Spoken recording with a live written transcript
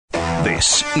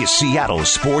This is Seattle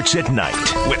Sports at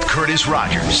Night with Curtis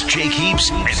Rogers, Jake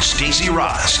Heaps, and Stacey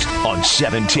Rost on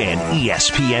 710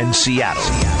 ESPN Seattle.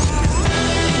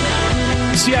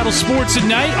 Seattle Sports at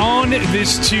Night on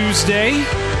this Tuesday.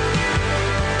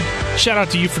 Shout out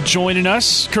to you for joining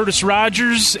us. Curtis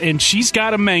Rogers, and she's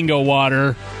got a mango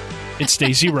water. It's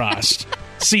Stacey Rost,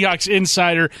 Seahawks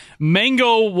insider,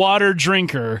 mango water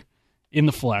drinker in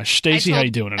the flesh. Stacey, how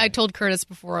you doing tonight? I told Curtis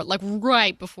before, like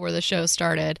right before the show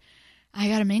started, I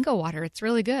got a mango water. It's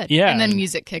really good. Yeah. And then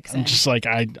music kicks in. I'm just like,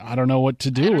 I don't know what to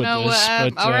do with this.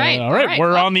 But, all right.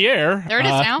 We're well, on the air. There it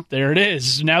is now. There it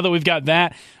is. Now that we've got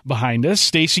that behind us.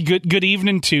 Stacey, good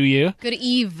evening to you. Good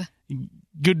eve.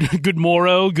 Good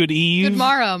morrow. Good eve. Good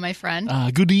morrow, my friend.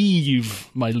 Good eve,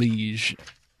 my liege.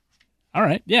 All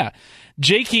right, yeah.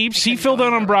 Jake Heaps, he filled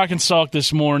in on Brock and Salk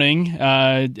this morning,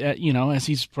 as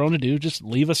he's prone to do, just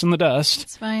leave us in the dust.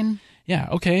 It's fine. Yeah,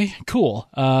 okay, cool.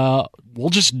 We'll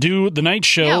just do the night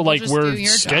show like we're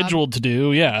scheduled to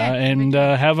do, and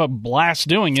have a blast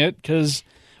doing it because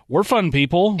we're fun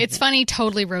people. It's funny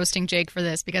totally roasting Jake for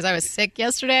this because I was sick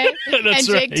yesterday. And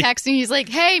Jake right. texted me, he's like,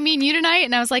 hey, me and you tonight?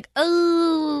 And I was like,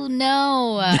 oh,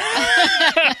 no.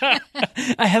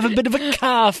 I have a bit of a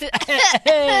cough.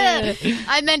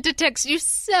 I meant to text you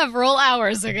several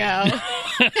hours ago.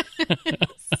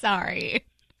 Sorry.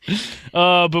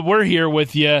 But we're here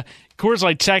with you. Coors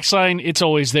Light text line, it's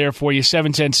always there for you,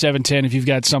 710-710 if you've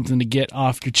got something to get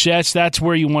off your chest. That's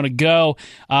where you want to go.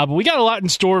 But we got a lot in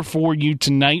store for you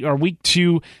tonight. Our Week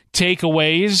 2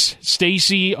 takeaways.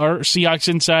 Stacey, our Seahawks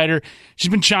insider, she's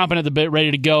been chomping at the bit,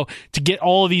 ready to go to get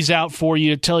all of these out for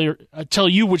you, tell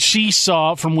you what she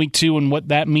saw from Week 2 and what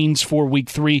that means for Week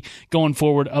 3 going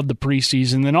forward of the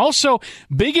preseason. Then also,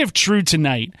 big if true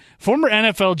tonight, former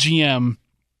NFL GM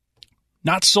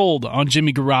not sold on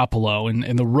Jimmy Garoppolo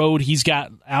and the road he's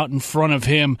got out in front of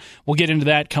him. We'll get into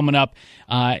that coming up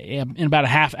in about a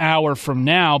half hour from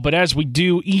now. But as we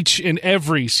do each and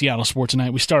every Seattle Sports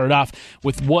Night, we started off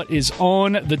with what is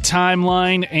on the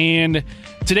timeline. And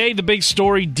today, the big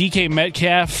story, DK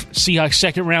Metcalf, Seahawks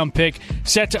second-round pick,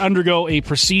 set to undergo a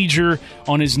procedure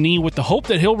on his knee with the hope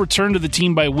that he'll return to the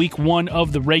team by Week 1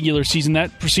 of the regular season.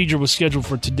 That procedure was scheduled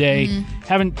for today.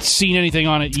 Haven't seen anything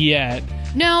on it yet.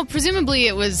 No, presumably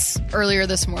it was earlier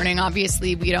this morning.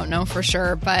 Obviously, we don't know for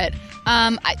sure. But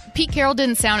Pete Carroll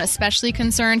didn't sound especially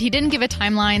concerned. He didn't give a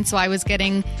timeline, so I was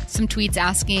getting some tweets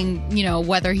asking,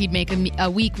 whether he'd make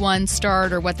a Week 1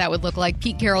 start or what that would look like.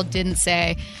 Pete Carroll didn't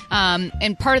say.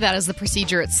 And part of that is the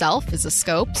procedure itself is a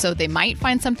scope, so they might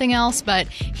find something else. But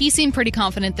he seemed pretty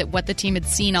confident that what the team had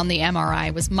seen on the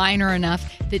MRI was minor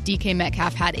enough that DK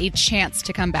Metcalf had a chance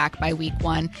to come back by Week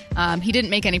 1. He didn't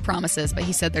make any promises, but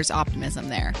he said there's optimism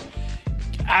there.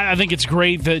 I think it's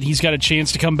great that he's got a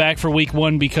chance to come back for Week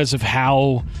 1 because of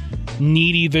how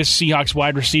needy this Seahawks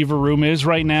wide receiver room is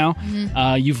right now.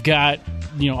 You've got,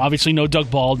 obviously no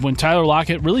Doug Baldwin. Tyler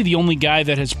Lockett, really the only guy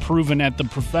that has proven at the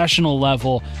professional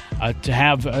level to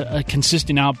have a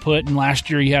consistent output. And last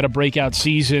year he had a breakout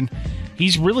season.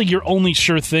 He's really your only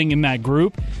sure thing in that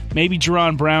group. Maybe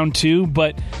Jerron Brown too,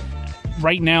 but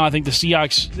right now, I think the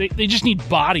Seahawks, they just need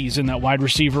bodies in that wide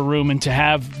receiver room, and to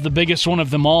have the biggest one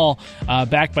of them all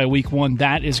back by Week 1,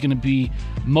 that is going to be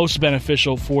most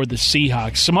beneficial for the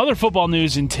Seahawks. Some other football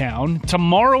news in town.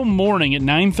 Tomorrow morning at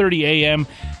 9:30 a.m.,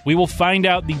 we will find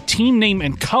out the team name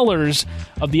and colors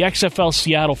of the XFL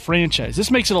Seattle franchise.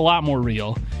 This makes it a lot more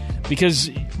real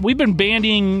because we've been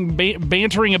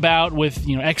bantering about with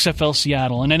XFL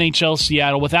Seattle and NHL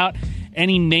Seattle without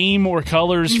any name or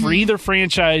colors for either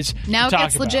franchise. Now it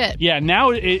gets legit. Yeah,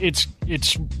 now it's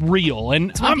real.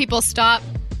 And it's when people stop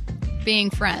being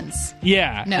friends.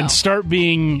 Yeah, no. And start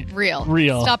being real.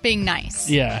 Stop being nice.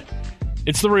 Yeah.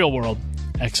 It's the real world.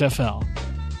 XFL.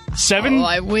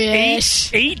 I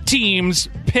wish. Eight teams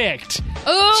picked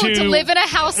to live in a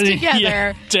house together.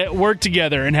 Yeah, to work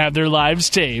together and have their lives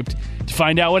taped to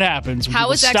find out what happens.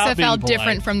 How is XFL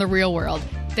different from the real world?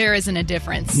 There isn't a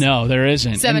difference. No, there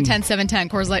isn't. 710-710,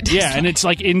 Coors Light. Yeah, and it's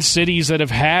like in cities that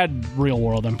have had real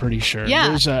world, I'm pretty sure. Yeah.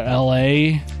 There's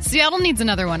L.A. Seattle needs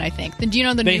another one, I think. Do you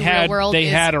know the new real world? They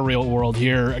had a real world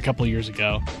here a couple of years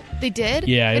ago. They did?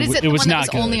 Yeah, but it was the one not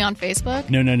that was only on Facebook?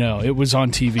 No. It was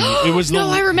on TV. It was no,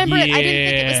 I remember it. I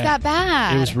didn't think it was that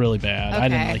bad. It was really bad. Okay. I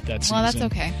didn't like that season. Well, that's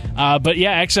okay. But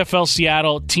yeah, XFL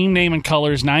Seattle, team name and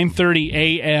colors, 9:30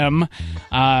 a.m.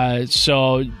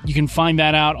 So you can find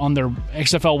that out on their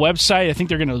XFL website. I think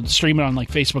they're going to stream it on like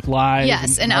Facebook Live.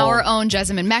 Yes, and our own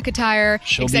Jessamine McIntyre,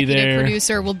 executive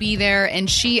producer, will be there. And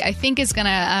she, I think, is going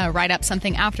to write up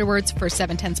something afterwards for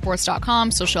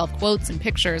 710sports.com. So she'll have quotes and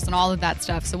pictures and all of that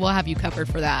stuff. So we'll we'll have you covered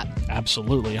for that.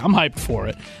 Absolutely. I'm hyped for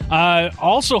it.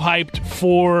 Also hyped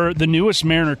for the newest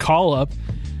Mariner call-up.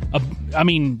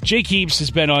 Jake Heaps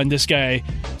has been on this guy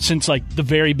since, like, the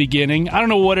very beginning. I don't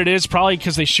know what it is, probably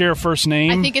because they share a first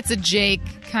name. I think it's a Jake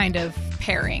kind of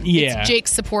pairing. Yeah. It's Jake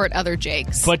support other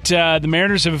Jakes. But the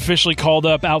Mariners have officially called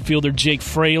up outfielder Jake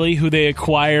Fraley, who they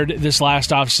acquired this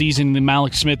last offseason in the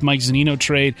Malik Smith, Mike Zunino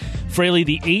trade. Fraley,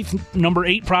 the number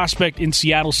 8 prospect in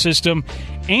Seattle's system.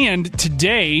 And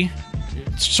today,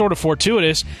 sort of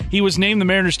fortuitous, he was named the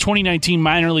Mariners' 2019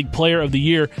 Minor League Player of the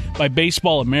Year by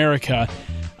Baseball America.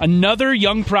 Another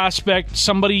young prospect,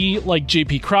 somebody like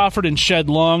J.P. Crawford and Shed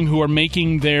Long, who are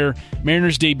making their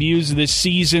Mariners debuts this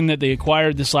season that they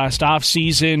acquired this last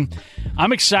offseason.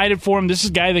 I'm excited for him. This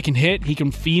is a guy that can hit, he can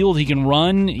field, he can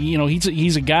run. You know,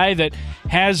 he's a guy that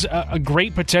has a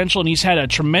great potential, and he's had a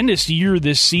tremendous year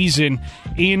this season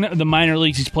in the minor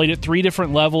leagues. He's played at 3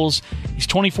 different levels. He's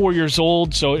 24 years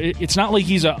old, so it's not like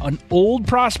he's an old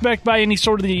prospect by any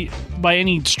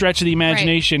stretch of the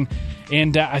imagination. Right.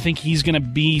 And I think he's going to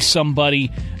be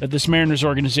somebody that this Mariners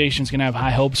organization is going to have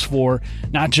high hopes for,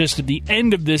 not just at the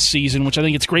end of this season, which I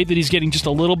think it's great that he's getting just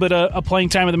a little bit of playing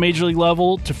time at the Major League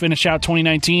level to finish out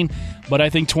 2019. But I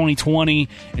think 2020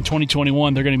 and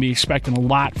 2021, they're going to be expecting a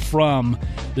lot from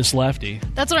this lefty.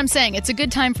 That's what I'm saying. It's a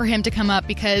good time for him to come up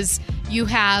because you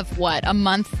have,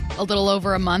 a little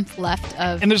over a month left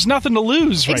of... And there's nothing to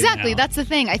lose right Exactly. now. That's the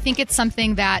thing. I think it's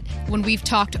something that when we've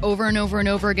talked over and over and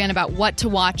over again about what to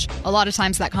watch, a lot of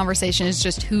times that conversation is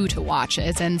just who to watch,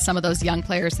 as in some of those young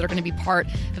players that are going to be part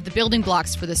of the building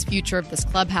blocks for this future of this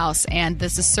clubhouse. And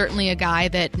this is certainly a guy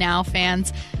that now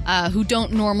fans who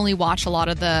don't normally watch a lot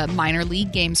of the minor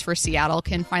league games for Seattle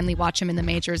can finally watch him in the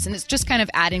majors. And it's just kind of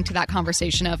adding to that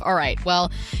conversation of, all right,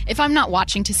 well, if I'm not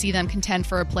watching to see them contend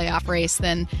for a playoff race,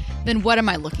 then what am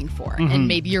I looking for? Mm-hmm. And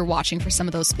maybe you're watching for some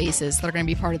of those faces that are going to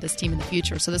be part of this team in the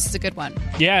future. So this is a good one.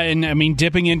 Yeah, and I mean,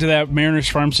 dipping into that Mariners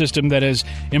farm system that has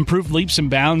improved leaps and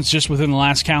bounds just within the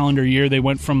last calendar year. They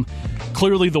went from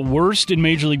clearly the worst in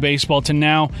Major League Baseball to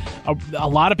now a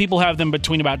lot of people have them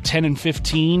between about 10 and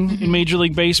 15 mm-hmm. in Major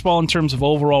League Baseball in terms of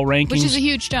overall rankings. Which is a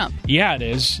huge jump. Yeah, it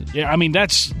is. Yeah, I mean,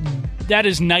 that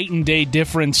is night and day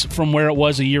difference from where it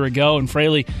was a year ago. And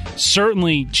Fraley,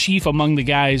 certainly chief among the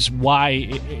guys why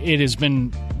it has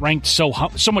been ranked so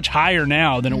much higher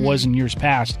now than it was in years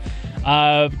past.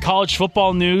 College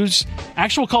football news.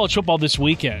 Actual college football this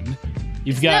weekend.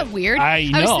 Isn't that weird? I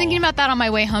know. I was thinking about that on my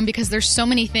way home because there's so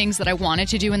many things that I wanted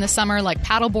to do in the summer, like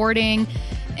paddleboarding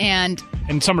and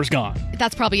summer's gone.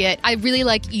 That's probably it. I really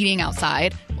like eating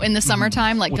outside in the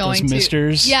summertime, like with going those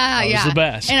misters. Yeah. Was the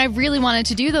best. And I really wanted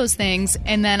to do those things.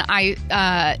 And then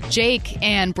Jake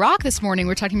and Brock this morning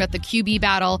were talking about the QB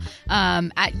battle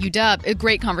at UW. A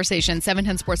great conversation.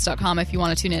 710sports.com if you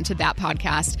want to tune into that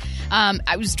podcast.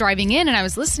 I was driving in and I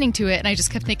was listening to it and I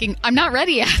just kept thinking, I'm not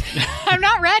ready yet. I'm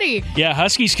not ready. Yeah,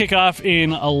 Huskies kick off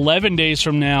in 11 days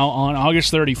from now on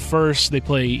August 31st. They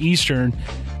play Eastern.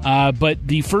 But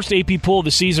the first AP poll of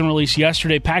the season released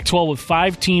yesterday, Pac-12 with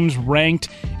 5 teams ranked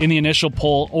in the initial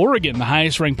poll. Oregon, the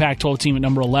highest-ranked Pac-12 team at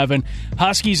number 11.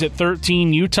 Huskies at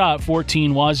 13, Utah at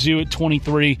 14, Wazoo at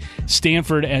 23,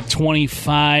 Stanford at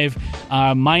 25.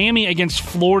 Miami against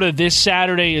Florida this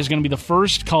Saturday is going to be the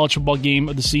first college football game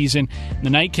of the season. The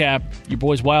nightcap, your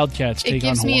boys Wildcats take on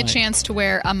Hawaii. It gives me a chance to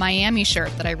wear a Miami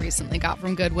shirt that I recently got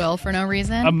from Goodwill for no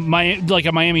reason. Like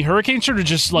a Miami Hurricane shirt or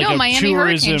just like a Miami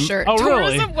tourism? Hurricane shirt. Oh,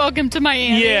 really? Tourism, welcome to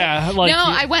Miami. Yeah.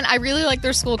 I went. I really like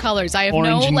their school colors. I have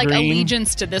no green,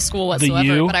 allegiance to this school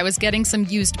whatsoever, but I was getting some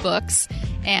used books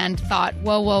and thought,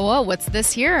 whoa, what's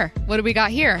this here? What do we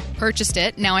got here? Purchased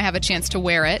it. Now I have a chance to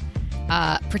wear it.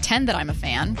 Pretend that I'm a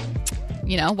fan.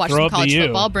 Watch some college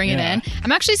football, bring it in.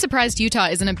 I'm actually surprised Utah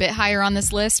isn't a bit higher on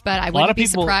this list, but I wouldn't be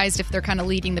surprised if they're kind of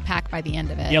leading the pack by the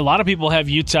end of it. Yeah, a lot of people have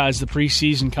Utah as the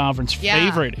preseason conference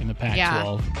favorite in the Pac-12.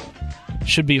 Yeah.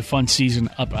 Should be a fun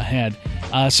season up ahead.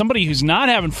 Somebody who's not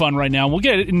having fun right now, we'll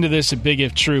get into this at Big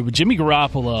If True, but Jimmy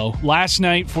Garoppolo, last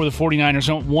night for the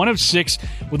 49ers, went 1 of 6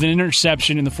 with an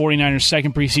interception in the 49ers'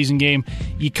 second preseason game.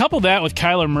 You couple that with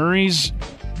Kyler Murray's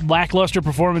lackluster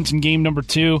performance in game number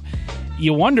 2,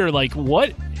 you wonder,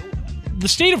 what the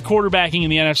state of quarterbacking in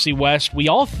the NFC West, we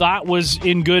all thought was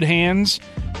in good hands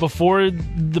before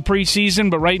the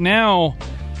preseason, but right now,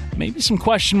 maybe some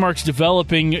question marks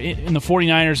developing in the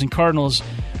 49ers and Cardinals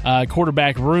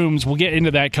quarterback rooms. We'll get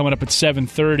into that coming up at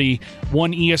 7:30.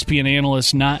 One ESPN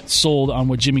analyst not sold on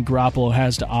what Jimmy Garoppolo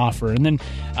has to offer. And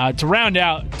then to round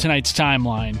out tonight's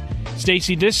timeline,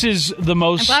 Stacey, this is the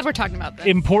most I'm glad we're talking about this.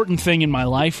 important thing in my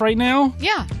life right now.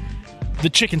 Yeah. The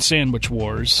chicken sandwich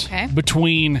wars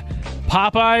between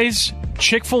Popeyes,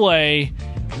 Chick-fil-A,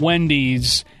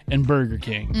 Wendy's, and Burger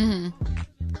King.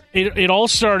 It all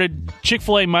started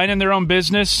Chick-fil-A minding their own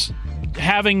business,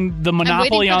 having the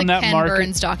monopoly on that Ken market.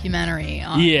 Burns documentary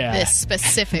on this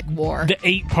specific war. The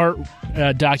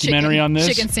 8-part documentary on this.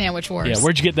 Chicken sandwich wars. Yeah,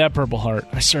 where'd you get that Purple Heart?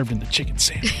 I served in the chicken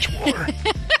sandwich war.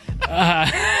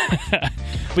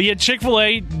 But yeah,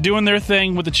 Chick-fil-A doing their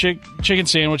thing with the chicken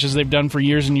sandwiches they've done for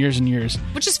years and years and years.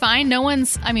 Which is fine. No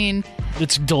one's,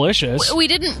 it's delicious. We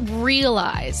didn't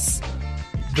realize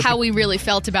how we really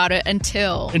felt about it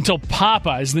until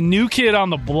Popeyes, the new kid on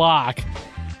the block,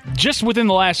 just within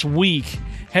the last week,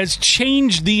 has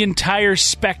changed the entire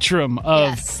spectrum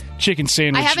of chicken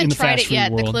sandwich. I haven't in the tried fast it food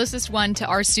yet. world. The closest one to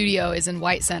our studio is in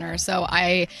White Center. So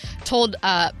I told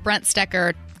Brent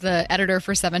Stecker, the editor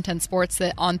for 710 Sports,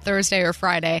 that on Thursday or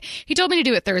Friday, he told me to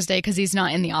do it Thursday because he's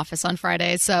not in the office on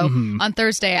Friday. So on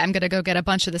Thursday, I'm going to go get a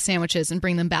bunch of the sandwiches and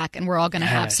bring them back, and we're all going to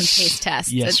have some taste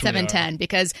tests at 710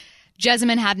 because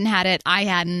Jessamine hadn't had it, I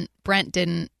hadn't, Brent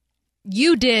didn't.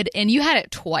 You did, and you had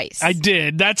it twice. I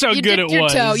did. That's how good it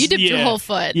was. You dipped your whole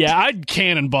foot. Yeah, I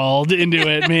cannonballed into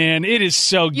it, man. It is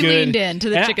so good. You leaned into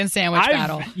the chicken sandwich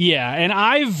battle. Yeah, and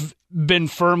I've been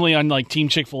firmly on Team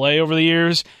Chick-fil-A over the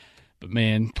years, but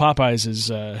man, Popeyes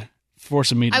is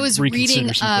forcing me to reconsider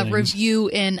reading some things. Review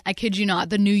in, I kid you not,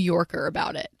 the New Yorker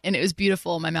about it, and it was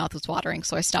beautiful. My mouth was watering,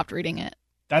 so I stopped reading it.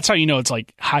 That's how you know it's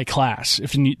high class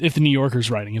if the New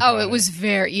Yorker's writing it. It was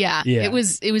very It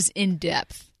was in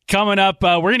depth. Coming up,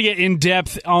 we're going to get in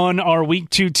depth on our Week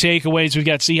 2 takeaways. We've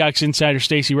got Seahawks insider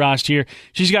Stacey Rost here.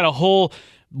 She's got a whole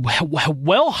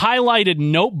well highlighted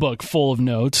notebook full of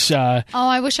notes.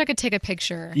 I wish I could take a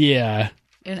picture. Yeah,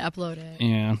 and upload it.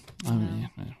 Yeah.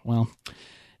 Well,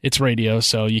 it's radio,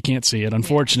 so you can't see it,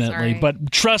 unfortunately.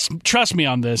 But trust me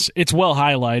on this. It's well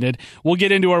highlighted. We'll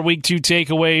get into our Week 2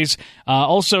 takeaways.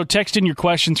 Also, text in your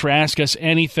questions for Ask Us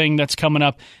Anything. That's coming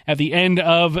up at the end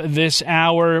of this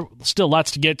hour. Still lots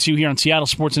to get to here on Seattle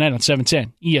Sports Night on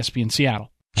 710 ESPN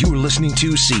Seattle. You're listening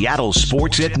to Seattle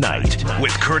Sports at Night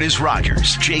with Curtis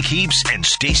Rogers, Jake Heaps, and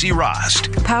Stacey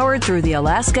Rost. Powered through the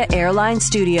Alaska Airlines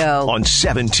Studio. On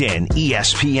 710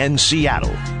 ESPN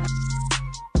Seattle.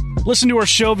 Listen to our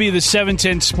show via the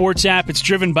 710 Sports app. It's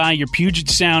driven by your Puget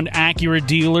Sound Acura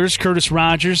dealers. Curtis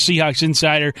Rogers, Seahawks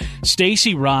insider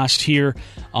Stacey Rost here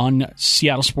on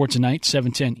Seattle Sports Tonight,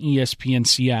 710 ESPN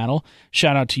Seattle.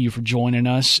 Shout out to you for joining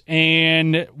us.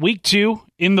 And Week 2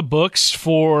 in the books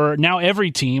for now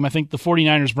every team. I think the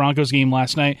 49ers-Broncos game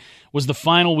last night was the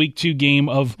final Week 2 game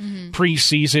of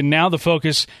preseason. Now the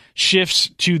focus shifts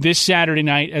to this Saturday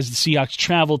night as the Seahawks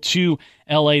travel to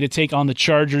L.A. to take on the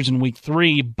Chargers in Week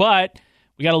 3. But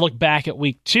we got to look back at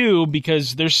Week 2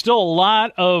 because there's still a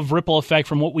lot of ripple effect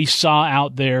from what we saw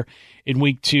out there in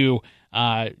Week 2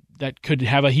 that could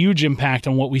have a huge impact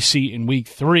on what we see in Week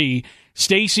 3.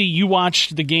 Stacey, you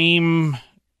watched the game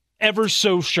ever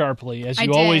so sharply, as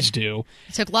you always do.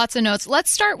 I took lots of notes.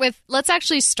 Let's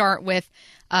actually start with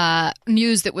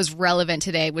news that was relevant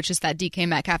today, which is that DK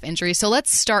Metcalf injury. So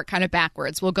let's start kind of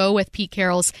backwards. We'll go with Pete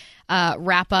Carroll's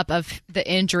wrap-up of the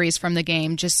injuries from the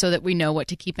game, just so that we know what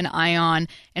to keep an eye on,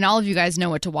 and all of you guys know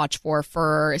what to watch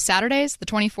for Saturdays, the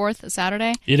 24th,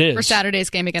 Saturday? It is. For Saturday's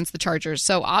game against the Chargers.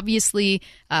 So obviously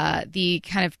the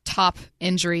kind of top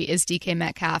injury is DK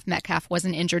Metcalf. Metcalf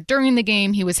wasn't injured during the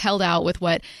game. He was held out with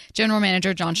what General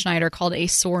Manager John Schneider called a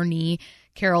sore knee.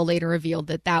 Carroll later revealed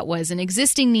that was an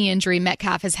existing knee injury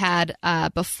Metcalf has had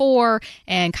before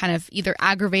and kind of either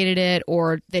aggravated it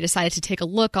or they decided to take a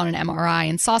look on an MRI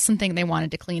and saw something they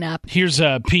wanted to clean up. Here's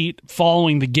Pete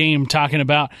following the game talking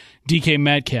about DK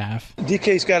Metcalf.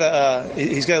 DK's got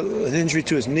he's got an injury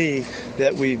to his knee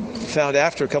that we found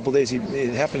after a couple of days.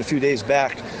 It happened a few days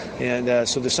back, and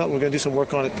so there's something we're going to do some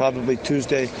work on it probably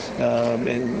Tuesday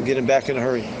and get him back in a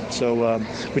hurry. So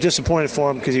we're disappointed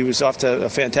for him because he was off to a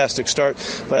fantastic start,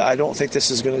 but I don't think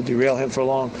this is going to derail him for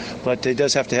long. But he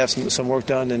does have to have some work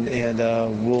done, and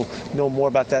we'll know more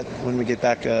about that when we get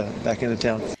back into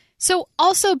town. So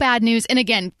also bad news, and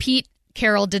again, Pete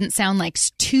Carroll didn't sound like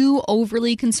too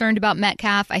overly concerned about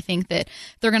Metcalf. I think that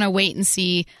they're going to wait and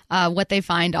see what they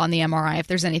find on the MRI, if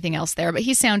there's anything else there. But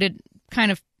he sounded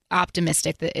kind of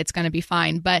optimistic that it's going to be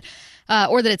fine, but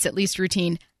or that it's at least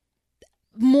routine.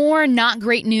 More not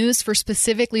great news for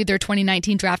specifically their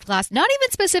 2019 draft class. Not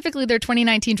even specifically their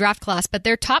 2019 draft class, but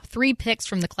their top 3 picks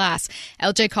from the class.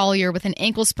 LJ Collier with an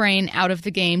ankle sprain out of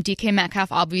the game. DK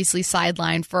Metcalf obviously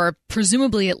sidelined for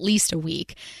presumably at least a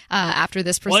week after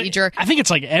this procedure. Well, I think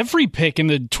it's like every pick in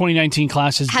the 2019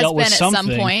 class has dealt with something. At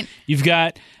some point. You've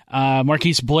got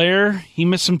Marquise Blair, he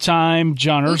missed some time.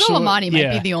 John Ursula. Ugo Amadi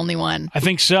might be the only one. I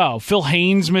think so. Phil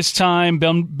Haynes missed time.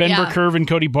 Ben Burkerve and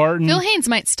Cody Barton. Phil Haynes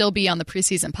might still be on the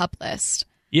preseason PUP list.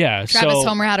 Yeah. Travis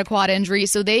Homer had a quad injury,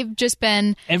 so they've just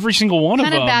been every single one of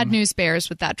them kind of bad news bears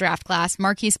with that draft class.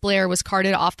 Marquise Blair was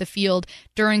carted off the field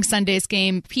during Sunday's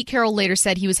game. Pete Carroll later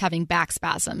said he was having back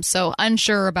spasms, so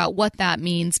unsure about what that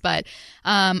means, but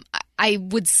I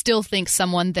would still think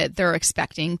someone that they're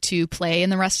expecting to play in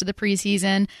the rest of the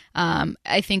preseason.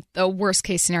 I think the worst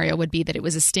case scenario would be that it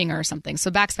was a stinger or something.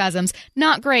 So back spasms,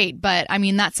 not great, but I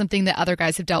mean, that's something that other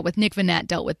guys have dealt with. Nick Vannett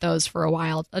dealt with those for a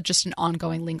while, just an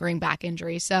ongoing lingering back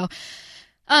injury. So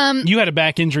you had a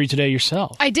back injury today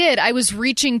yourself. I did. I was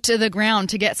reaching to the ground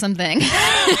to get something.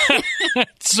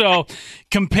 So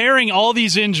comparing all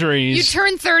these injuries. You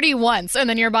turn 30 once, and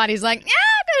then your body's like, I'm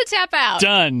going to tap out.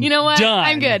 Done. You know what? Done.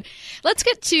 I'm good. Let's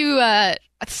get to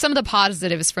some of the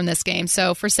positives from this game.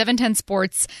 So for 710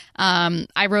 Sports,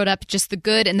 I wrote up just the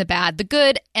good and the bad. The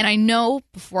good, and I know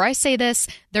before I say this,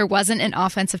 there wasn't an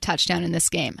offensive touchdown in this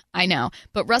game. I know.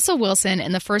 But Russell Wilson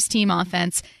and the first team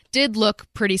offense did look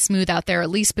pretty smooth out there, at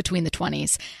least between the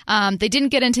 20s. They didn't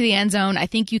get into the end zone. I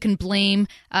think you can blame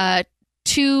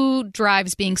 2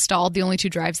 drives being stalled, the only 2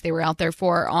 drives they were out there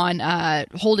for, on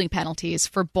holding penalties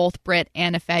for both Britt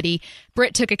and Ifedi.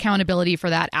 Britt took accountability for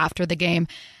that after the game.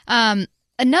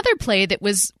 Another play that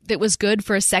was good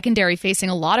for a secondary facing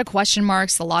a lot of question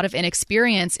marks, a lot of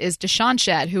inexperience, is Deshaun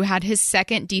Shedd, who had his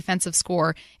second defensive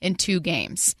score in 2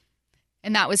 games.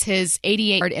 And that was his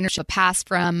 88-yard interception pass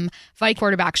from Viking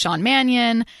quarterback Sean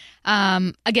Mannion.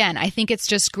 Again, I think it's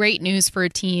just great news for a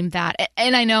team that,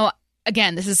 and I know,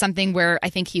 again, this is something where I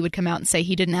think he would come out and say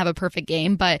he didn't have a perfect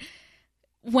game, but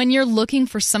when you're looking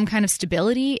for some kind of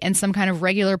stability and some kind of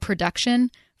regular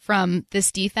production from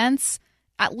this defense,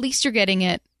 at least you're getting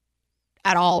it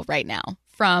at all right now.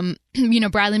 From,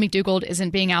 Bradley McDougald isn't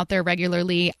being out there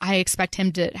regularly. I expect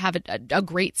him to have a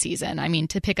great season. I mean,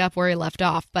 to pick up where he left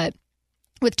off, but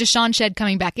with Deshaun Shedd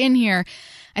coming back in here,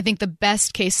 I think the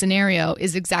best case scenario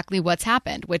is exactly what's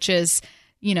happened, which is,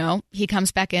 he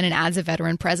comes back in and adds a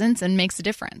veteran presence and makes a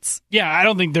difference. Yeah, I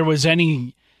don't think there was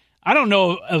I don't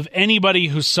know of anybody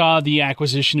who saw the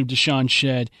acquisition of Deshaun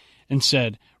Shedd and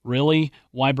said, really?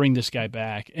 Why bring this guy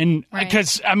back? And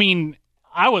because,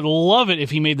 I would love it if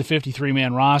he made the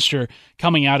 53-man roster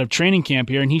coming out of training camp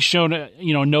here, and he showed a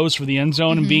nose for the end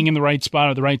zone and being in the right spot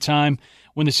at the right time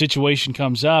when the situation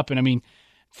comes up. And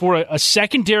for a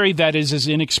secondary that is as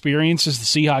inexperienced as the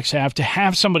Seahawks have, to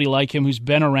have somebody like him who's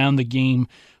been around the game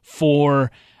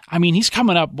for, he's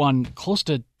coming up on close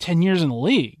to 10 years in the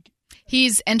league.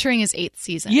 He's entering his 8th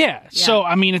season. Yeah. So,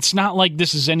 it's not like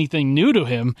this is anything new to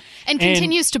him. And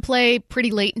continues to play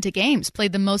pretty late into games.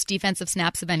 Played the most defensive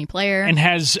snaps of any player. And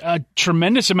has a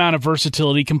tremendous amount of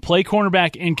versatility, can play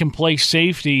cornerback and can play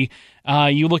safety.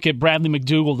 You look at Bradley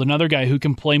McDougald, another guy who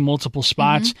can play multiple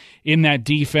spots in that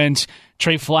defense.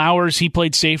 Trey Flowers, he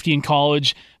played safety in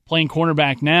college, playing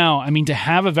cornerback now. To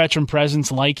have a veteran presence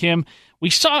like him, we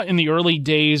saw in the early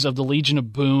days of the Legion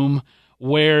of Boom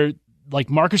where like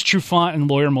Marcus Trufant and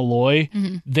Lawyer Malloy,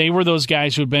 they were those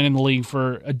guys who had been in the league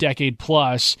for a decade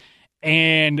plus.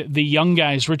 And the young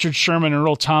guys, Richard Sherman,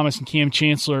 Earl Thomas, and Cam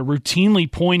Chancellor, routinely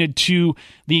pointed to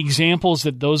the examples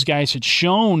that those guys had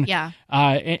shown. Yeah.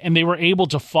 And they were able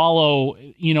to follow,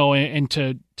 and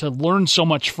to learn so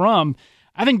much from.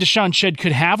 I think Deshaun Shedd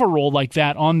could have a role like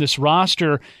that on this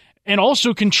roster and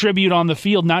also contribute on the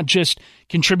field, not just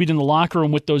contribute in the locker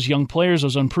room with those young players,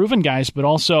 those unproven guys, but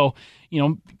also,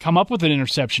 come up with an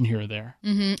interception here or there.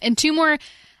 And 2 more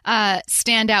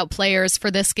standout players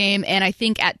for this game, and I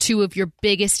think at 2 of your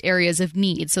biggest areas of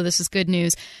need. So this is good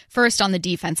news. First on the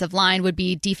defensive line would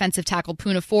be defensive tackle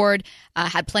Poona Ford.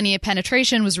 Had plenty of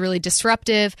penetration, was really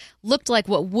disruptive, looked like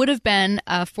what would have been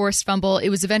a forced fumble. It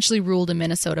was eventually ruled a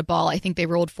Minnesota ball. I think they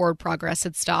ruled forward progress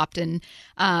had stopped, and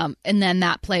then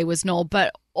that play was null.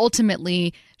 But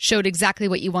ultimately showed exactly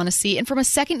what you want to see. And from a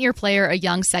second-year player, a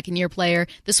young second-year player,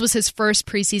 this was his first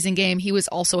preseason game. He was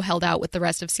also held out with the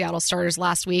rest of Seattle starters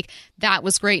last week. That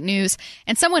was great news.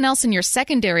 And someone else in your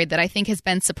secondary that I think has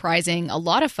been surprising a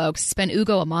lot of folks has been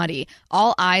Ugo Amadi.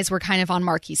 All eyes were kind of on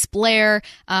Marquise Blair.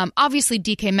 Obviously,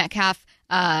 DK Metcalf,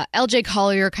 LJ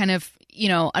Collier kind of,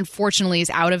 unfortunately is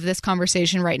out of this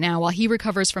conversation right now while he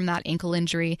recovers from that ankle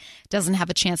injury, doesn't have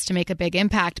a chance to make a big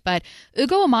impact. But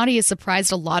Ugo Amadi has surprised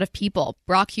a lot of people.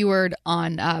 Brock Heward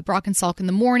on Brock and Salk in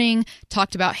the Morning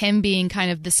talked about him being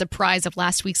kind of the surprise of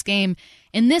last week's game.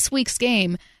 In this week's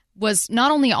game, was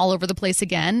not only all over the place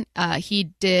again, he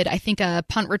did, I think, a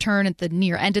punt return at the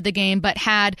near end of the game, but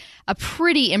had a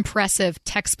pretty impressive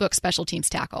textbook special teams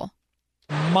tackle.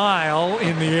 Mile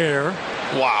in the air.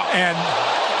 Wow. And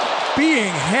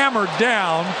being hammered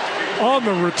down on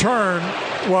the return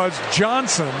was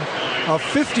Johnson. A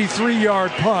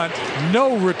 53-yard punt,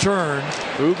 no return.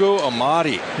 Ugo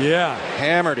Amadi. Yeah.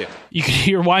 Hammered him. You can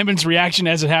hear Wyman's reaction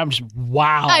as it happens.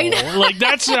 Wow. I know. Like,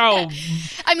 that's how...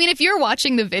 I mean, if you're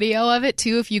watching the video of it,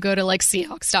 too, if you go to, like,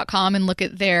 Seahawks.com and look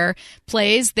at their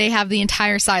plays, they have the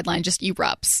entire sideline just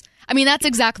erupts. I mean, that's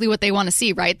exactly what they want to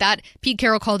see, right? That Pete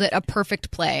Carroll called it a perfect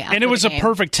play. And it was a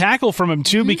perfect tackle from him,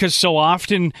 too, because so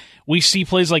often we see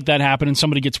plays like that happen and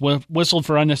somebody gets whistled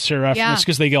for unnecessary roughness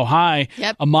because they go high.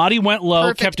 Yep. Amadi went low,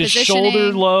 Perfect kept his positioning.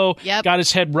 shoulder low, Yep. got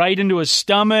his head right into his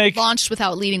stomach. Launched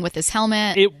without leading with his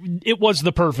helmet. It was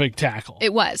the perfect tackle.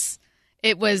 It was.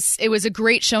 It was a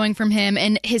great showing from him,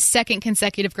 and his second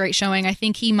consecutive great showing. I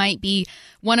think he might be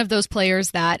one of those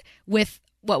players that with,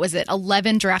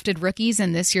 11 drafted rookies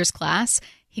in this year's class,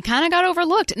 he kind of got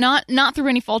overlooked. Not through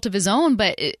any fault of his own,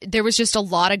 but there was just a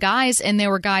lot of guys, and there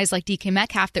were guys like DK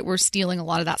Metcalf that were stealing a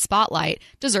lot of that spotlight,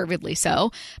 deservedly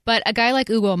so. But a guy like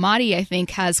Ugo Amadi, I think,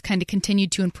 has kind of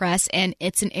continued to impress, and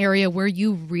it's an area where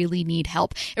you really need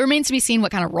help. It remains to be seen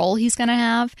what kind of role he's going to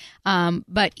have,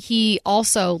 but he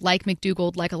also, like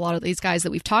McDougald, like a lot of these guys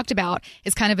that we've talked about,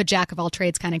 is kind of a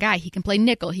jack-of-all-trades kind of guy. He can play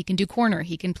nickel, he can do corner,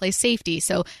 he can play safety.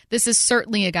 So this is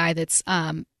certainly a guy that's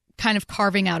kind of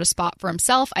carving out a spot for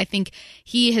himself. I think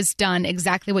he has done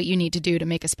exactly what you need to do to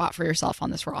make a spot for yourself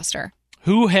on this roster.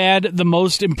 Who had the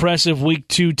most impressive week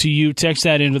 2 to you? Text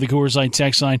that into the Coors Light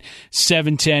text line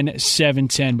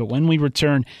 710-710. But when we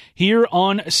return here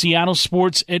on Seattle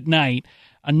Sports at Night,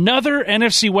 another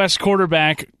NFC West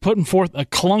quarterback putting forth a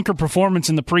clunker performance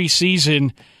in the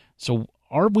preseason. So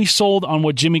are we sold on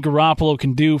what Jimmy Garoppolo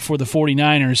can do for the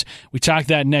 49ers? We talk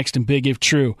that next in Big If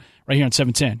True, right here on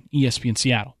 710 ESPN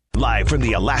Seattle. Live from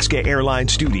the Alaska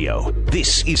Airlines studio,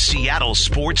 this is Seattle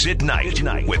Sports at Night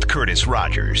with Curtis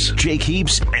Rogers, Jake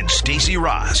Heaps, and Stacey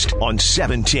Rost on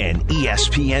 710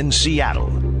 ESPN Seattle.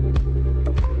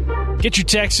 Get your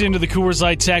texts into the Coors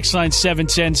Light text line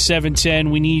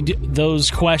 710-710. We need those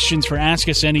questions for Ask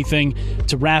Us Anything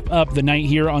to wrap up the night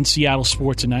here on Seattle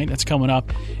Sports at Night. That's coming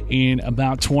up in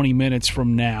about 20 minutes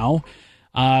from now.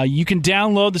 You can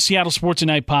download the Seattle Sports at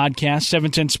Night podcast,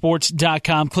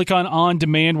 710sports.com. Click on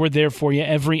Demand. We're there for you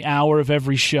every hour of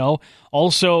every show.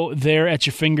 Also there at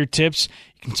your fingertips.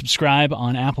 You can subscribe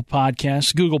on Apple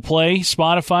Podcasts, Google Play,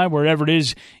 Spotify, wherever it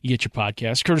is you get your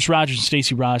podcast. Curtis Rogers and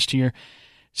Stacey Rost here.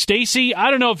 Stacey,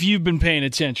 I don't know if you've been paying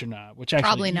attention or not. Which actually,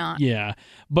 probably not. Yeah.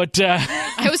 But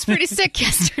I was pretty sick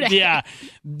yesterday. Yeah.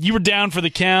 You were down for the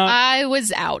count. I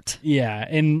was out. Yeah.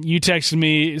 And you texted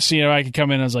me, seeing if I could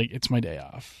come in. I was like, it's my day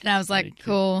off. And I was like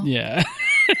cool. Yeah.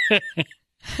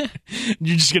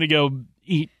 You're just going to go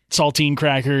eat saltine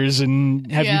crackers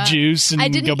and have your juice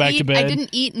and go back to bed. I didn't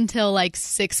eat until like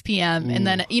 6 p.m. And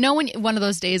then, when one of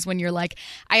those days when you're like,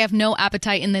 I have no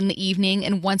appetite, and then the evening,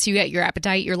 and once you get your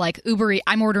appetite, you're like, Uber Eats,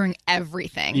 I'm ordering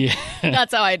everything. Yeah.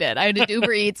 That's how I did. I did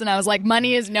Uber Eats, and I was like,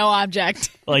 money is no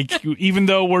object. Like, even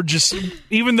though we're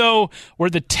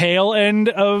the tail end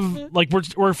of, like,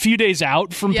 we're a few days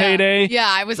out from payday. Yeah,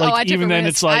 I was, like, I took even a then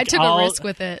risk. it's like, I took a risk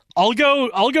with it. I'll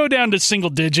go down to single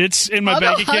digits in my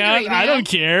bank account. Hungry, I don't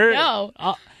care. No.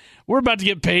 We're about to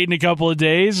get paid in a couple of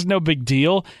days. No big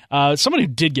deal. Someone who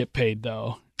did get paid,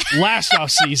 though, last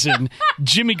offseason,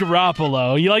 Jimmy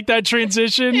Garoppolo. You like that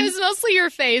transition? It was mostly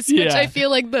your face, which I feel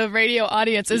like the radio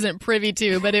audience isn't privy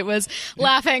to, but it was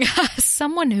laughing.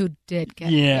 Someone who did get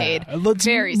paid.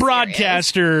 Very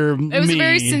broadcaster. Serious. It was a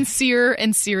very sincere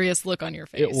and serious look on your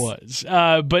face. It was.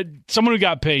 But someone who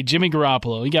got paid, Jimmy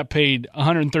Garoppolo, he got paid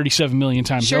 $137 million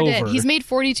times over. Did. He's made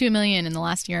 $42 million in the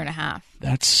last year and a half.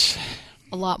 That's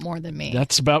a lot more than me.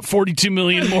 That's about $42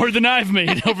 million more than I've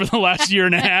made over the last year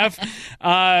and a half.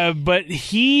 But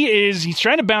he's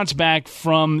trying to bounce back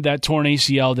from that torn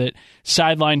ACL that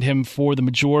sidelined him for the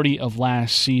majority of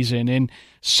last season. And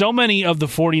so many of the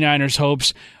 49ers'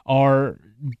 hopes are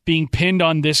being pinned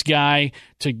on this guy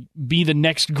to be the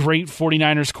next great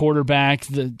 49ers quarterback.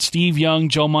 The Steve Young,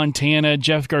 Joe Montana,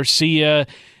 Jeff Garcia,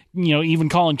 even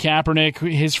Colin Kaepernick,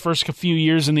 his first few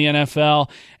years in the NFL.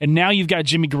 And now you've got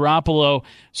Jimmy Garoppolo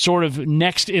sort of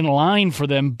next in line for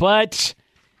them. But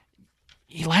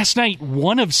last night,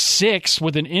 1 of 6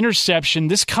 with an interception.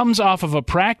 This comes off of a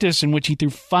practice in which he threw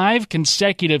 5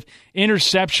 consecutive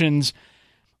interceptions.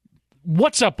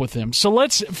 What's up with him? So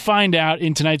let's find out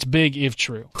in tonight's Big If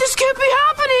True. This can't be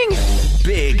happening!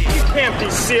 Big. You can't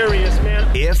be serious,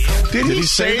 man. If. Did he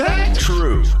say that?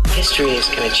 True. History is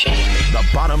going to change. The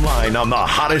bottom line on the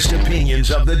hottest opinions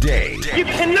of the day. You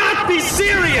cannot be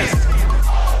serious!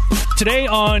 Today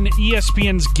on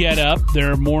ESPN's Get Up,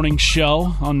 their morning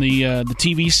show on the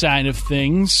TV side of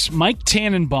things, Mike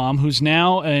Tannenbaum, who's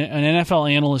now an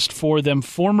NFL analyst for them,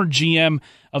 former GM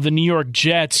of the New York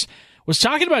Jets, was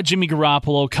talking about Jimmy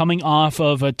Garoppolo coming off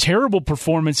of a terrible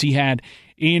performance he had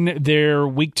in their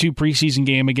Week 2 preseason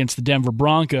game against the Denver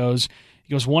Broncos.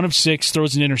 He goes 1 of 6,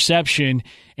 throws an interception.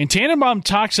 And Tannenbaum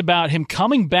talks about him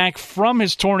coming back from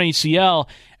his torn ACL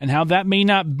and how that may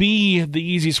not be the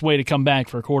easiest way to come back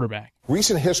for a quarterback.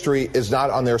 Recent history is not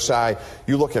on their side.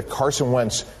 You look at Carson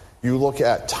Wentz, you look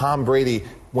at Tom Brady.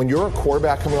 When you're a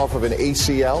quarterback coming off of an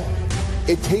ACL,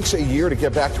 it takes a year to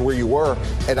get back to where you were.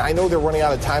 And I know they're running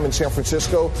out of time in San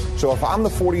Francisco. So if I'm the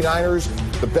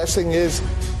 49ers, the best thing is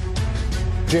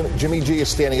Jimmy G is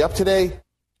standing up today.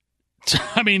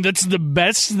 I mean, that's the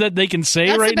best that they can say right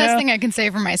now. That's the best thing I can say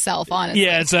for myself, honestly.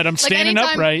 Yeah, it's that I'm standing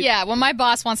upright. Yeah, when my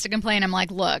boss wants to complain, I'm like,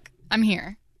 look, I'm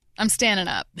here. I'm standing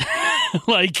up.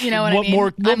 Like, you know what I mean?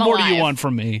 What more do you want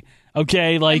from me?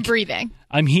 Okay, like I'm breathing.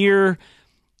 I'm here.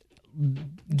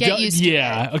 Get used to it.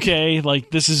 Yeah, okay,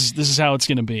 like this is how it's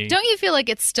going to be. Don't you feel like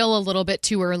it's still a little bit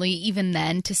too early, even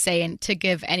then, to say and to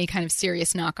give any kind of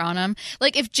serious knock on him?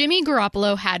 Like, if Jimmy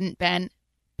Garoppolo hadn't been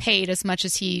paid as much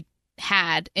as he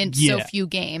had in so few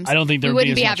games, I don't think we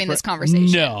wouldn't be having this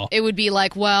conversation. No. It would be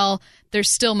like, well, there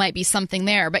still might be something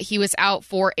there, but he was out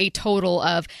for a total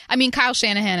of, I mean, Kyle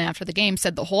Shanahan after the game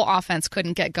said the whole offense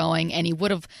couldn't get going, and he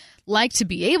would have liked to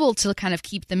be able to kind of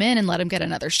keep them in and let him get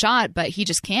another shot, but he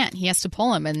just can't. He has to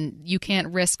pull him, and you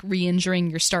can't risk re-injuring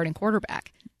your starting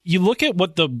quarterback. You look at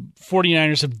what the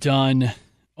 49ers have done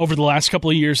over the last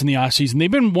couple of years in the offseason. They've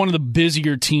been one of the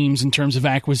busier teams in terms of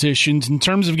acquisitions, in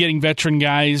terms of getting veteran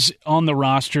guys on the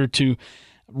roster to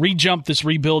re-jump this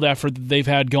rebuild effort that they've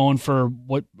had going for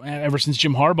ever since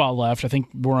Jim Harbaugh left. I think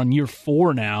we're on year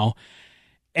 4 now.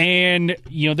 And,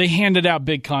 they handed out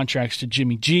big contracts to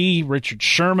Jimmy G, Richard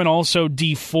Sherman, also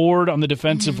D Ford on the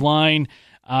defensive line,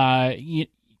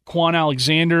 Quan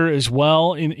Alexander as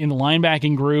well in the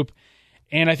linebacking group.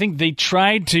 And I think they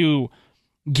tried to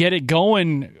get it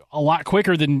going a lot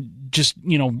quicker than just,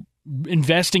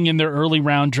 investing in their early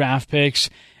round draft picks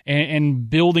and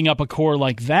building up a core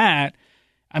like that.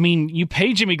 I mean, you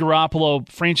pay Jimmy Garoppolo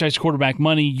franchise quarterback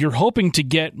money, you're hoping to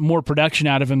get more production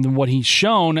out of him than what he's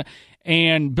shown.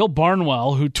 And Bill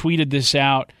Barnwell, who tweeted this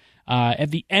out at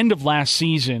the end of last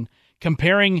season,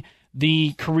 comparing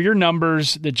the career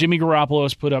numbers that Jimmy Garoppolo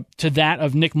has put up to that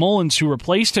of Nick Mullins, who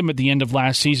replaced him at the end of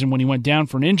last season when he went down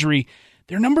for an injury,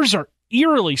 their numbers are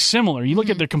eerily similar. You look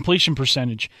at their completion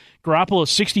percentage. Garoppolo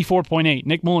 64.8,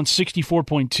 Nick Mullins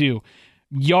 64.2.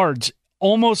 Yards,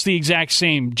 almost the exact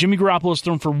same. Jimmy Garoppolo's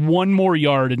thrown for 1 more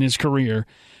yard in his career.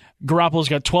 Garoppolo's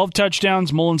got 12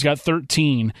 touchdowns. Mullins got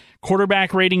 13.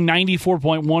 Quarterback rating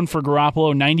 94.1 for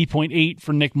Garoppolo, 90.8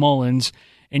 for Nick Mullins.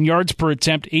 And yards per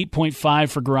attempt 8.5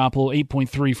 for Garoppolo,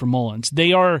 8.3 for Mullins.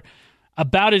 They are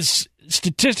about as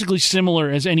statistically similar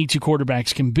as any two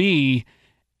quarterbacks can be.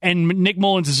 And Nick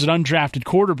Mullins is an undrafted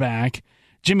quarterback.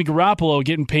 Jimmy Garoppolo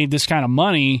getting paid this kind of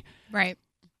money. Right.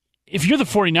 If you're the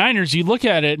 49ers, you look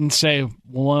at it and say,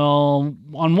 well,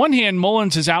 on one hand,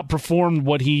 Mullins has outperformed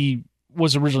what he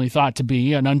was originally thought to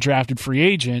be, an undrafted free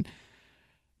agent.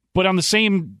 But on the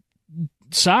same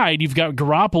side, you've got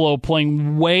Garoppolo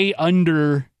playing way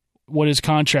under what his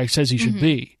contract says he should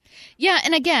be. Yeah,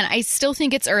 and again, I still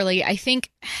think it's early. I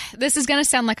think this is going to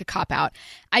sound like a cop-out.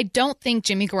 I don't think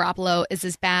Jimmy Garoppolo is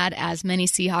as bad as many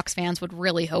Seahawks fans would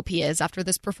really hope he is after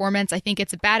this performance. I think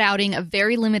it's a bad outing, a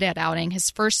very limited outing,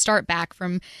 his first start back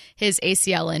from his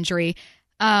ACL injury.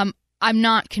 I'm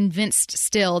not convinced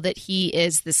still that he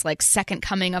is this second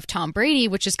coming of Tom Brady,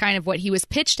 which is kind of what he was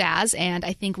pitched as. And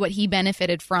I think what he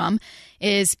benefited from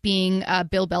is being a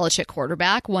Bill Belichick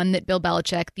quarterback, one that Bill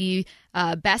Belichick, the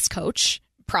best coach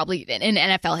probably in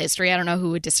NFL history, I don't know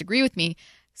who would disagree with me,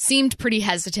 seemed pretty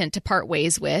hesitant to part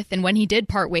ways with. And when he did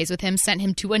part ways with him, sent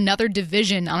him to another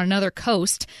division on another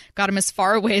coast, got him as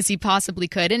far away as he possibly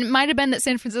could. And it might have been that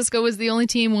San Francisco was the only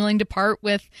team willing to part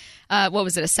with,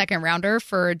 a second rounder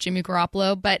for Jimmy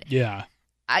Garoppolo. But yeah,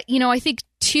 I think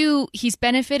too, he's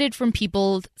benefited from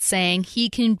people saying he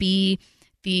can be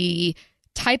the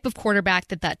type of quarterback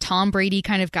that Tom Brady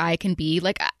kind of guy can be.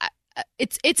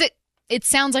 It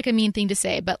sounds like a mean thing to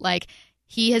say, but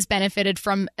he has benefited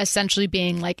from essentially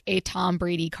being like a Tom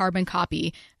Brady carbon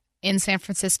copy in San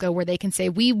Francisco, where they can say,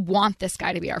 we want this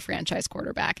guy to be our franchise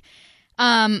quarterback.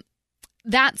 That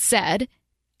said,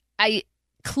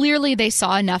 clearly they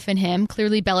saw enough in him.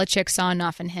 Clearly Belichick saw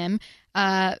enough in him.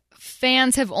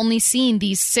 Fans have only seen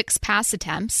these 6 pass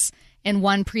attempts in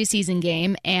one preseason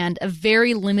game and a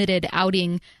very limited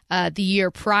outing the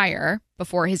year prior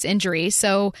before his injury.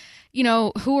 So,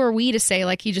 who are we to say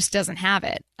he just doesn't have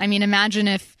it? I mean, imagine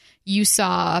if you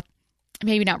saw,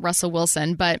 maybe not Russell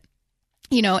Wilson, but,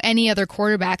 any other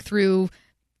quarterback through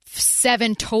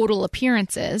 7 total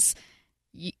appearances,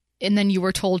 and then you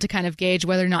were told to kind of gauge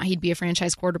whether or not he'd be a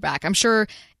franchise quarterback. I'm sure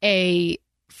a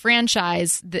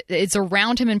franchise that is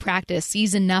around him in practice,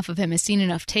 sees enough of him, has seen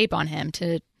enough tape on him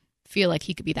to feel like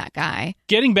he could be that guy.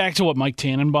 Getting back to what Mike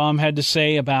Tannenbaum had to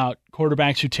say about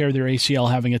quarterbacks who tear their ACL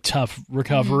having a tough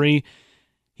recovery,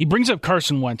 he brings up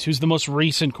Carson Wentz, who's the most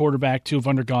recent quarterback to have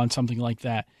undergone something like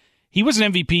that. He was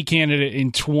an MVP candidate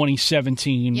in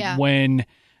 2017 when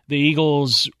the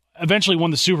Eagles eventually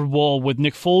won the Super Bowl with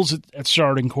Nick Foles at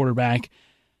starting quarterback.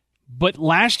 But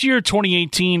last year,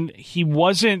 2018, he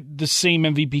wasn't the same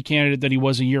MVP candidate that he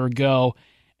was a year ago.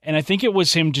 And I think it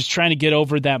was him just trying to get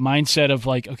over that mindset of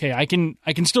like, okay, I can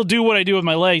still do what I do with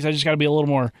my legs. I just got to be a little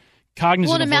more cognizant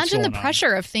Well, of what's imagine the going on.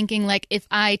 pressure of thinking like, if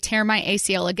I tear my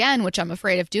ACL again, which I'm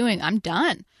afraid of doing, I'm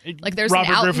done. Like there's Robert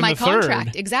an out Griffin in my III.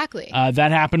 contract. Exactly.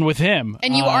 That happened with him.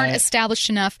 And you aren't established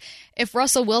enough. If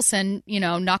Russell Wilson,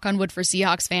 knock on wood for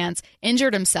Seahawks fans,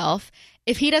 injured himself,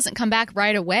 if he doesn't come back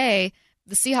right away,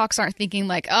 the Seahawks aren't thinking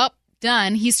like, oh,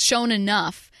 done. He's shown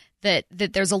enough that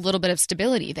there's a little bit of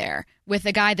stability there. With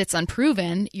a guy that's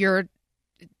unproven,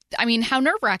 how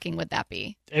nerve-wracking would that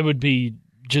be? It would be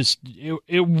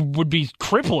it would be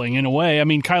crippling in a way. I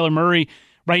mean, Kyler Murray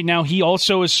right now, he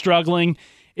also is struggling.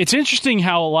 It's interesting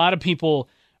how a lot of people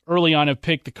early on have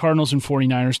picked the Cardinals and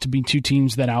 49ers to be two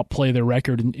teams that outplay their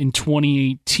record in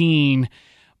 2018.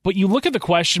 But you look at the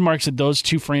question marks that those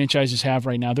two franchises have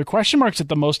right now. They're question marks at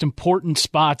the most important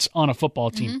spots on a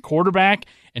football team, quarterback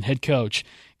and head coach.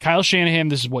 Kyle Shanahan,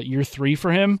 this is year 3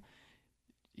 for him?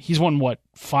 He's won,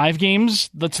 5 games?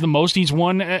 That's the most he's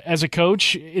won as a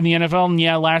coach in the NFL. And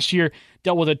yeah, last year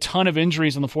dealt with a ton of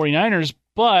injuries on the 49ers.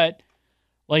 But,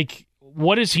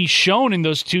 what has he shown in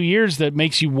those 2 years that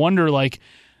makes you wonder,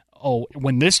 oh,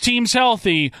 when this team's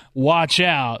healthy, watch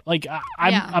out.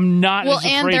 I'm not as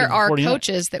afraid and there of the are 49ers.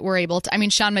 coaches that were able to.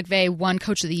 Sean McVay won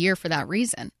Coach of the Year for that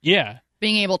reason. Yeah.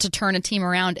 Being able to turn a team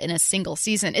around in a single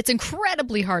season. It's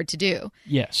incredibly hard to do.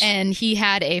 Yes. And he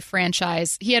had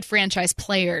franchise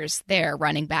players there,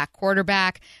 running back,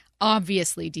 quarterback,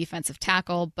 obviously defensive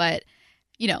tackle. But,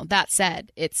 that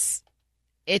said, it's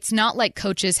not like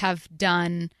coaches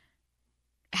haven't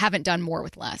done more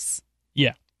with less.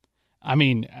 Yeah.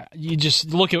 You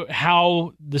just look at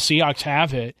how the Seahawks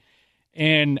have it,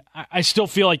 and I still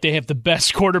feel like they have the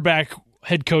best quarterback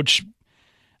head coach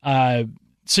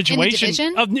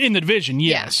situation in the division.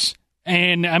 Yes. Yeah.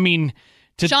 And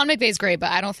Sean McVay's great,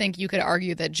 but I don't think you could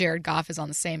argue that Jared Goff is on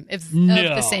the same of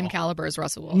the same caliber as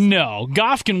Russell Wilson. No,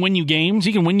 Goff can win you games.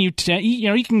 He can win you.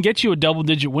 He can get you a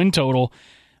double-digit win total,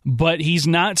 but he's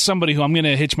not somebody who I'm going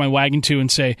to hitch my wagon to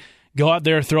and say, go out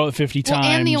there, throw it 50 times.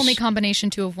 And the only combination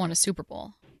to have won a Super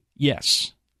Bowl.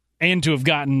 Yes, and to have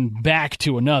gotten back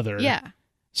to another. Yeah.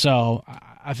 So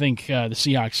I think the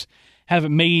Seahawks have it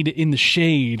made in the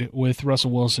shade with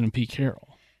Russell Wilson and Pete Carroll.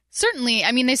 Certainly.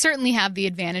 They certainly have the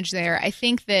advantage there. I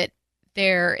think that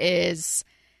there is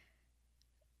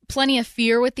plenty of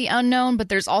fear with the unknown, but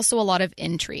there's also a lot of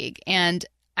intrigue. And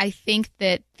I think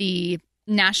that the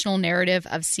national narrative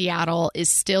of Seattle is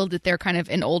still that they're kind of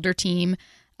an older team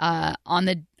on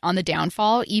the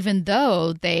downfall, even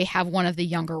though they have one of the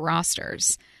younger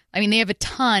rosters. They have a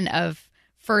ton of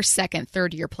first, second,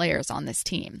 third-year players on this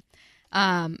team.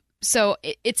 So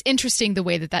it's interesting the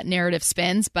way that narrative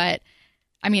spins, but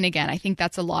again, I think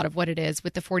that's a lot of what it is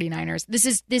with the 49ers.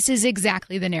 This is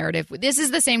exactly the narrative. This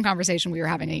is the same conversation we were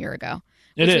having a year ago.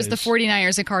 Which was the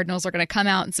 49ers and Cardinals are going to come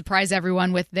out and surprise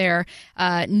everyone with their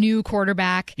new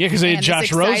quarterback. Yeah, because they had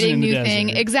Josh Rosen in the desert. Thing.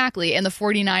 Exactly. And the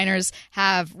 49ers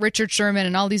have Richard Sherman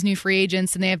and all these new free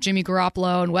agents, and they have Jimmy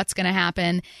Garoppolo and what's going to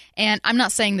happen. And I'm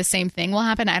not saying the same thing will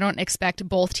happen. I don't expect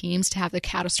both teams to have the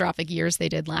catastrophic years they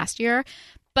did last year.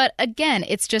 But again,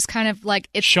 it's just kind of like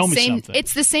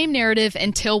it's the same narrative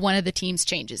until one of the teams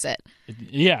changes it.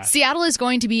 Yeah. Seattle is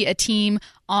going to be a team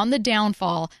on the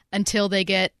downfall until they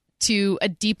get to a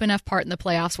deep enough part in the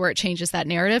playoffs where it changes that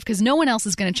narrative, because no one else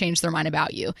is going to change their mind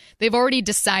about you. They've already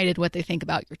decided what they think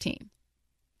about your team.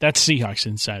 That's Seahawks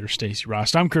insider Stacey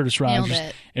Rost. I'm Curtis Rogers.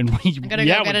 And I'm going to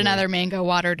go get another mango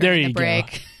water during the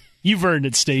break. Go. You've earned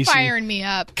it, Stacey. Firing me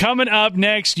up. Coming up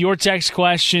next, your text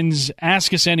questions.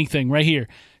 Ask us anything right here.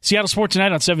 Seattle Sports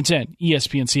Tonight on 710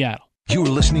 ESPN Seattle. You're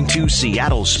listening to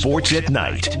Seattle Sports at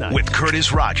Night with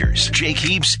Curtis Rogers, Jake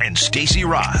Heaps, and Stacey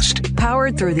Rost.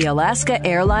 Powered through the Alaska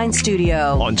Airlines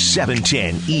Studio. On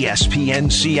 710 ESPN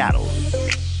Seattle.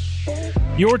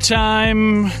 Your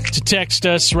time to text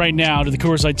us right now to the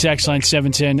Coors Light text line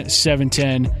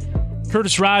 710-710.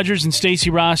 Curtis Rogers and Stacey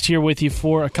Rost here with you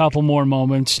for a couple more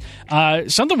moments.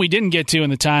 Something we didn't get to in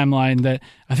the timeline that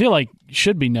I feel like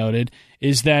should be noted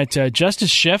is that Justice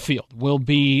Sheffield will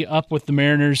be up with the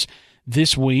Mariners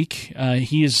this week.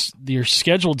 He is their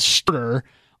scheduled starter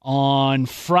on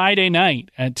Friday night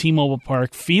at T-Mobile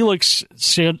Park. Felix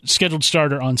scheduled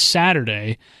starter on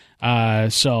Saturday.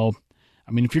 So,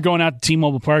 I mean, if you're going out to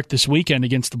T-Mobile Park this weekend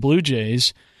against the Blue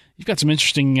Jays, you've got some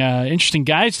interesting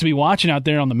guys to be watching out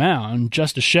there on the mound.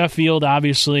 Justice Sheffield,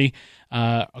 obviously,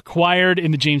 acquired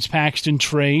in the James Paxton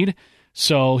trade.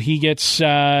 So he gets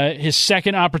his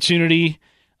second opportunity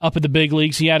up at the big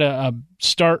leagues. He had a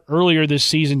start earlier this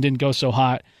season, didn't go so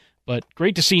hot, but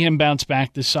great to see him bounce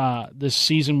back this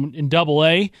season in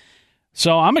Double-A.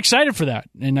 So I'm excited for that,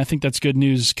 and I think that's good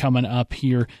news coming up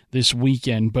here this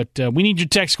weekend. But we need your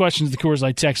text questions. The Coors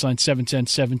Light text line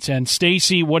 710-710.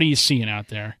 Stacy, what are you seeing out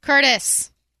there?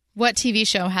 Curtis, what TV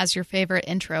show has your favorite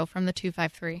intro from the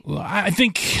 253? Well, I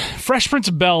think Fresh Prince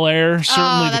of Bel-Air,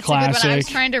 certainly the classic. A good one. I was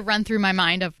trying to run through my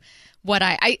mind of what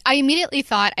I immediately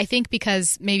thought, I think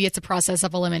because maybe it's a process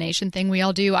of elimination thing we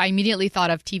all do, I immediately thought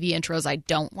of TV intros I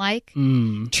don't like.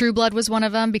 True Blood was one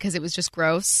of them because it was just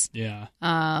gross. Yeah.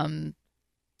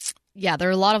 Yeah, there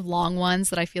are a lot of long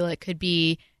ones that I feel like could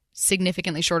be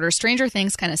significantly shorter. Stranger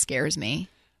Things kind of scares me.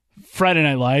 Friday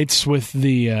Night Lights with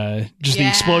the the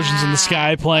explosions in the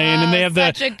sky playing, and they have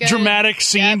the dramatic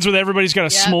scenes with everybody's got a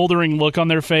smoldering look on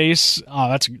their face. Oh,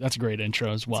 that's a great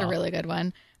intro as well. It's a really good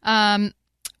one.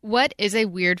 What is a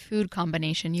weird food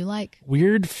combination you like?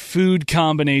 Weird food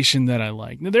combination that I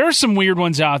like. Now, there are some weird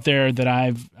ones out there that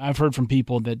I've heard from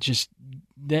people that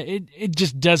it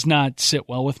just does not sit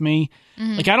well with me.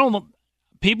 Mm-hmm.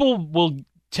 People will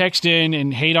text in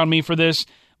and hate on me for this,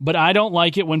 but I don't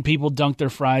like it when people dunk their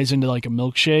fries into like a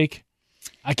milkshake.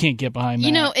 I can't get behind that.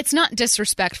 You know, it's not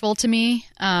disrespectful to me,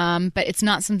 but it's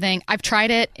not something I've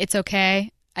tried it. It's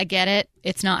okay. I get it.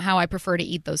 It's not how I prefer to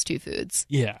eat those two foods.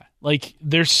 Yeah. Like,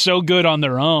 they're so good on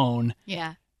their own.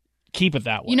 Yeah. Keep it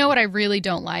that way. You know what I really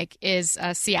don't like is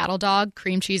a Seattle dog,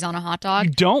 cream cheese on a hot dog.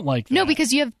 You don't like that? No,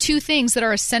 because you have two things that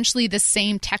are essentially the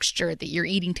same texture that you're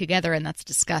eating together, and that's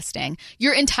disgusting.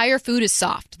 Your entire food is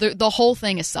soft. The whole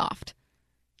thing is soft.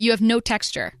 You have no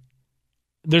texture.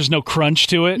 There's no crunch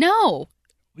to it? No.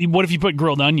 What if you put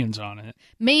grilled onions on it?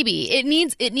 Maybe. It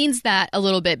needs that a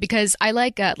little bit because I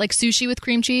like sushi with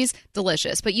cream cheese,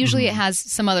 delicious. But usually it has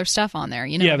some other stuff on there.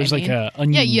 You know? Yeah, there's like a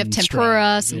onion. Yeah, you have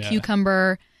tempura, some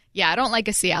cucumber. Yeah, I don't like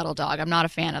a Seattle dog. I'm not a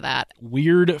fan of that.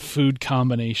 Weird food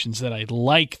combinations that I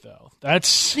like, though.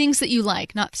 That's things that you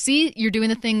like. You're doing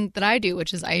the thing that I do,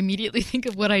 which is I immediately think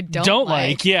of what I don't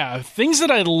like. Yeah, things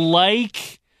that I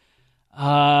like.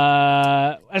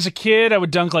 As a kid, I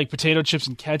would dunk like potato chips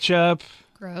and ketchup.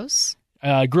 Gross.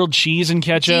 Grilled cheese and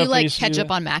ketchup. Do you like ketchup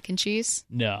on mac and cheese?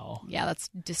 No. Yeah, that's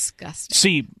disgusting.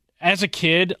 See, as a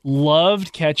kid,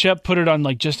 loved ketchup, put it on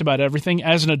like just about everything.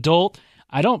 As an adult,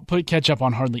 I don't put ketchup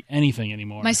on hardly anything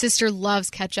anymore. My sister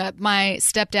loves ketchup. My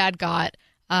stepdad got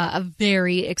a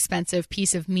very expensive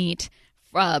piece of meat,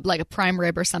 like a prime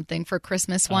rib or something, for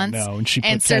Christmas once. No, and she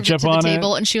put and served ketchup it to on the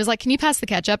table, and she was like, "Can you pass the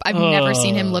ketchup?" I've never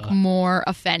seen him look more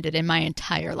offended in my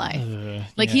entire life.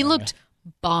 He looked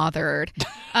bothered.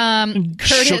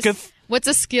 Curtis, Shooketh? What's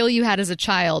a skill you had as a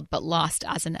child but lost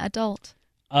as an adult?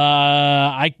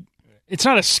 It's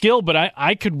not a skill, but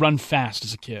I could run fast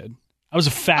as a kid. I was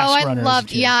a fast runner.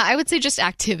 I would say just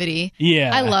activity.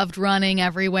 Yeah. I loved running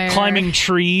everywhere. Climbing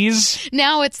trees.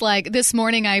 Now it's like this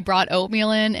morning I brought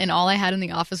oatmeal in and all I had in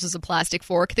the office was a plastic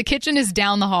fork. The kitchen is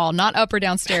down the hall, not up or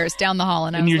downstairs, down the hall.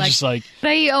 And I was you're like, just like, "Did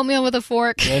I eat oatmeal with a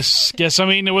fork?" Guess I'm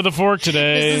eating it with a fork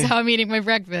today. This is how I'm eating my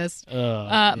breakfast.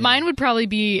 Mine would probably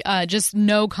be just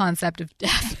no concept of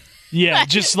death. Yeah,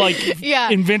 just like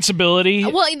invincibility.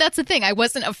 Well, that's the thing. I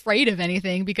wasn't afraid of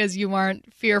anything because you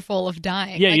aren't fearful of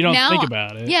dying. Yeah, you don't think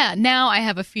about it. Yeah, now I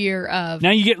have a fear of...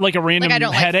 Now you get like a random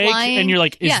headache and you're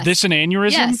like, is this an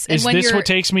aneurysm? Yes. Is this what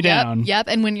takes me down? Yep,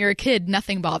 and when you're a kid,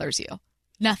 nothing bothers you.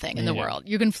 Nothing in the world.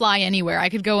 You can fly anywhere. I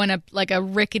could go in a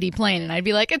rickety plane and I'd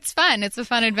be like, it's fun. It's a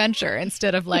fun adventure,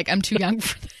 instead of like, I'm too young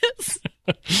for this.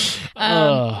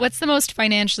 What's the most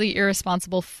financially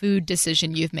irresponsible food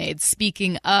decision you've made?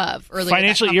 Speaking of earlier,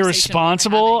 financially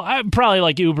irresponsible, I'm probably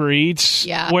like Uber Eats,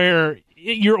 where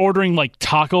you're ordering like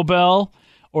Taco Bell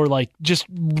or like just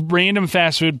random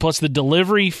fast food plus the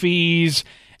delivery fees.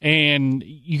 And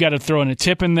you got to throw in a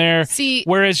tip in there. See,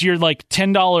 whereas your like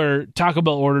 $10 Taco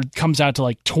Bell order comes out to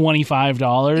like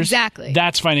 $25. Exactly.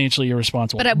 That's financially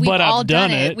irresponsible. But we've all I've done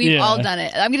it. We've all done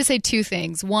it. I'm going to say two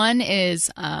things. One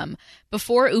is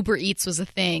before Uber Eats was a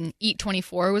thing,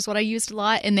 Eat24 was what I used a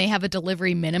lot, and they have a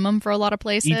delivery minimum for a lot of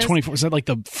places. Eat24, is that like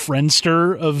the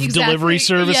Friendster of delivery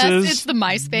services? Yes, it's the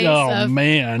MySpace. Oh,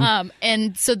 man.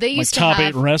 And so they used top to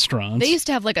have 8 restaurants. They used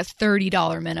to have like a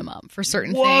 $30 minimum for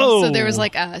certain Whoa. things. So there was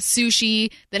like a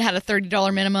sushi that had a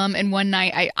 $30 minimum, and one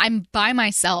night I'm by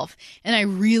myself and I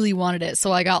really wanted it,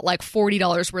 so I got like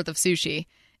 $40 worth of sushi.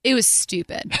 It was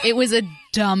stupid. It was a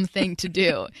dumb thing to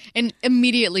do. And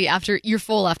immediately after you're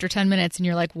full after 10 minutes and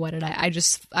you're like, what did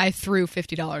I threw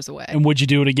 $50 away. And would you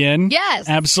do it again? Yes.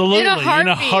 Absolutely. In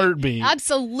a heartbeat.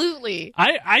 Absolutely.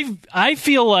 I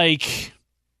feel like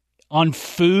on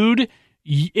food,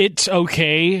 it's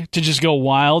okay to just go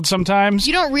wild sometimes.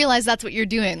 You don't realize that's what you're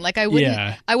doing. Like I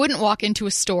wouldn't walk into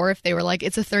a store if they were like,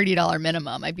 it's a $30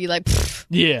 minimum. I'd be like, pfft.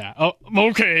 Yeah. Oh,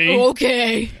 okay.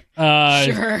 Okay.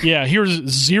 Sure. Yeah, here's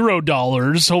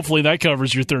 $0. Hopefully that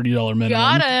covers your $30 minimum.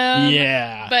 Got him.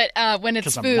 Yeah. But when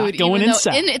it's I'm food, not going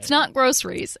inside. And it's not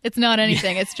groceries. It's not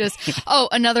anything. It's just,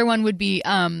 another one would be,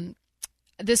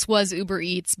 this was Uber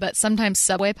Eats, but sometimes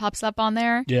Subway pops up on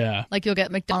there. Yeah. Like you'll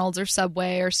get McDonald's or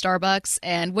Subway or Starbucks,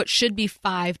 and what should be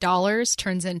 $5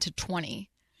 turns into $20.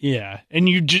 Yeah. And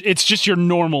it's just your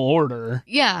normal order.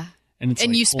 Yeah. And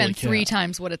and you spend 3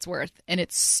 times what it's worth, and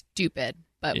it's stupid,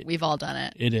 but we've all done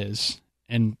it. It is.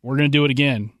 And we're going to do it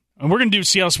again. And we're going to do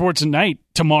Seattle Sports at Night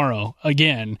tomorrow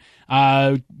again.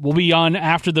 We'll be on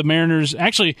after the Mariners.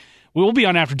 Actually, we will be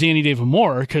on after Danny David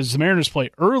Moore because the Mariners play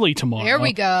early tomorrow. There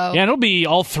we go. Yeah, and it'll be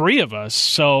all 3 of us.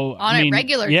 So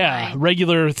Regular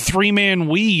regular 3-man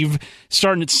weave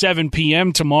starting at 7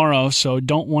 p.m. tomorrow. So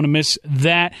don't want to miss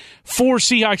that. For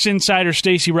Seahawks insider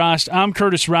Stacey Rost, I'm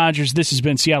Curtis Rogers. This has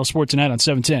been Seattle Sports Tonight on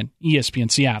 710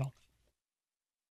 ESPN Seattle.